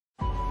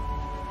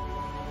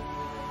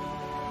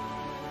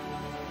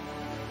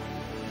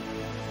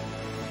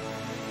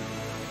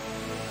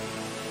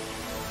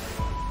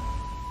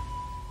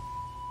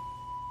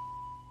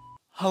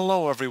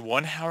Hello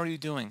everyone, how are you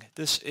doing?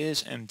 This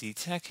is MD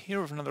Tech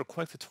here with another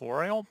quick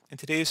tutorial. In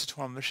today's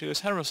tutorial, I'm going to show you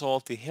guys how to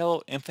resolve the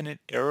Halo Infinite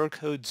error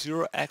code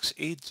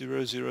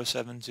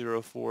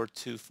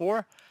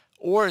 0x80070424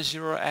 or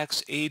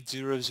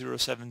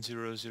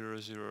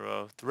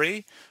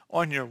 0x80070003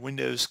 on your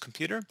Windows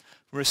computer,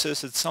 where it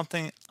says that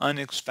something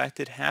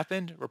unexpected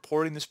happened.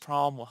 Reporting this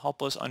problem will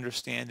help us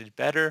understand it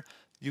better.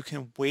 You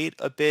can wait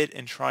a bit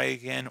and try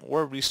again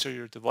or restart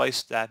your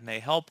device. That may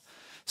help.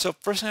 So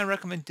first thing I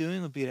recommend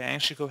doing would be to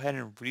actually go ahead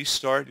and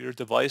restart your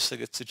device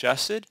like it's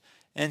suggested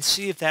and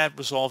see if that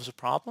resolves the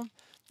problem.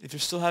 If you're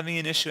still having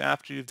an issue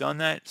after you've done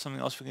that,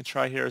 something else we can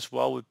try here as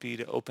well would be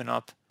to open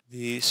up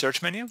the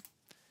search menu,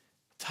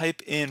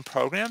 type in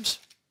programs.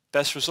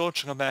 Best result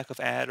should come back with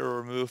add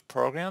or remove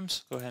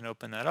programs. Go ahead and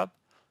open that up.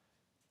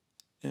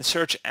 In the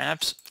search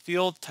apps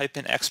field, type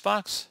in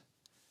Xbox.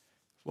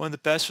 One of the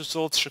best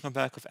results should come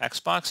back with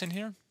Xbox in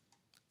here.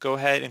 Go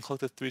ahead and click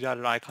the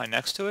three-dotted icon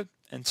next to it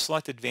and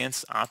select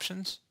Advanced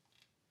Options.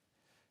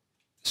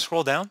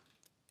 Scroll down,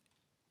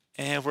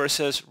 and where it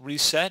says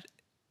Reset,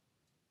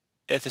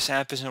 if this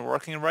app isn't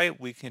working right,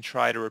 we can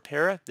try to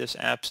repair it. This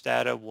app's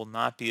data will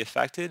not be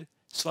affected.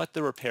 Select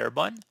the Repair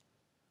button,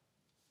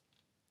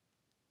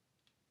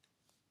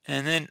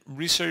 and then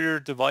restart your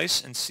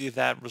device and see if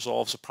that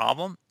resolves the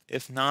problem.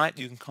 If not,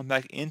 you can come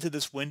back into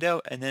this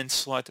window and then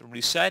select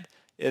Reset.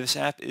 If this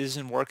app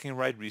isn't working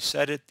right,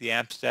 reset it. The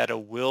app's data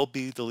will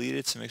be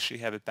deleted, so make sure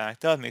you have it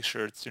backed up. Make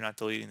sure you're not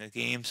deleting the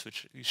games,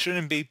 which you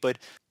shouldn't be, but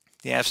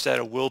the app's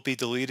data will be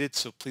deleted,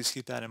 so please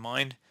keep that in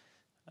mind.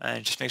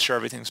 And just make sure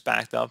everything's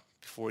backed up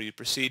before you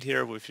proceed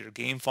here with your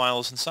game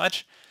files and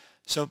such.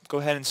 So go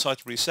ahead and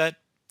select Reset.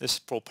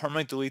 This will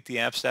permanently delete the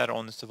app's data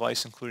on this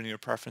device, including your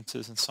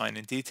preferences and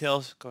sign-in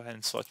details. Go ahead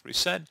and select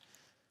Reset.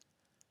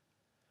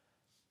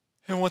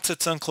 And once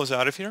it's done, close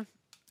out of here.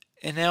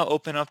 And now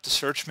open up the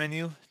search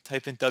menu,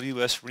 type in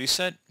WS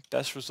Reset.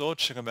 Best result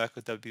should come back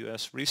with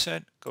WS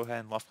Reset. Go ahead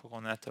and left click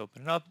on that to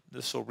open it up.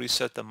 This will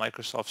reset the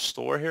Microsoft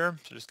Store here,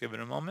 so just give it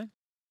a moment.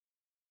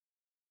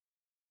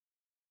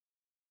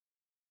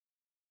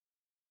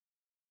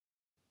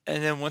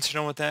 And then once you're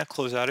done with that,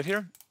 close out of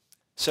here.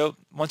 So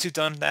once you've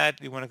done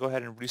that, you want to go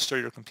ahead and restart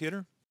your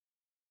computer.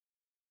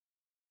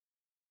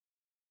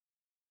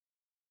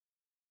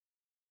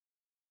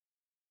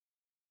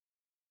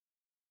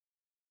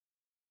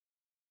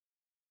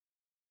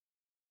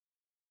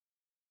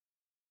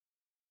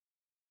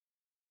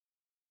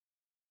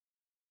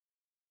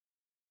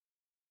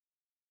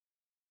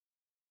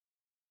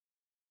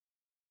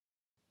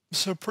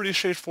 So pretty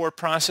straightforward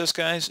process,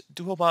 guys.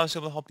 Do hope I was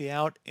able to help you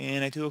out,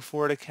 and I do look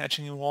forward to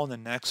catching you all in the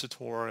next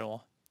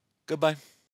tutorial. Goodbye.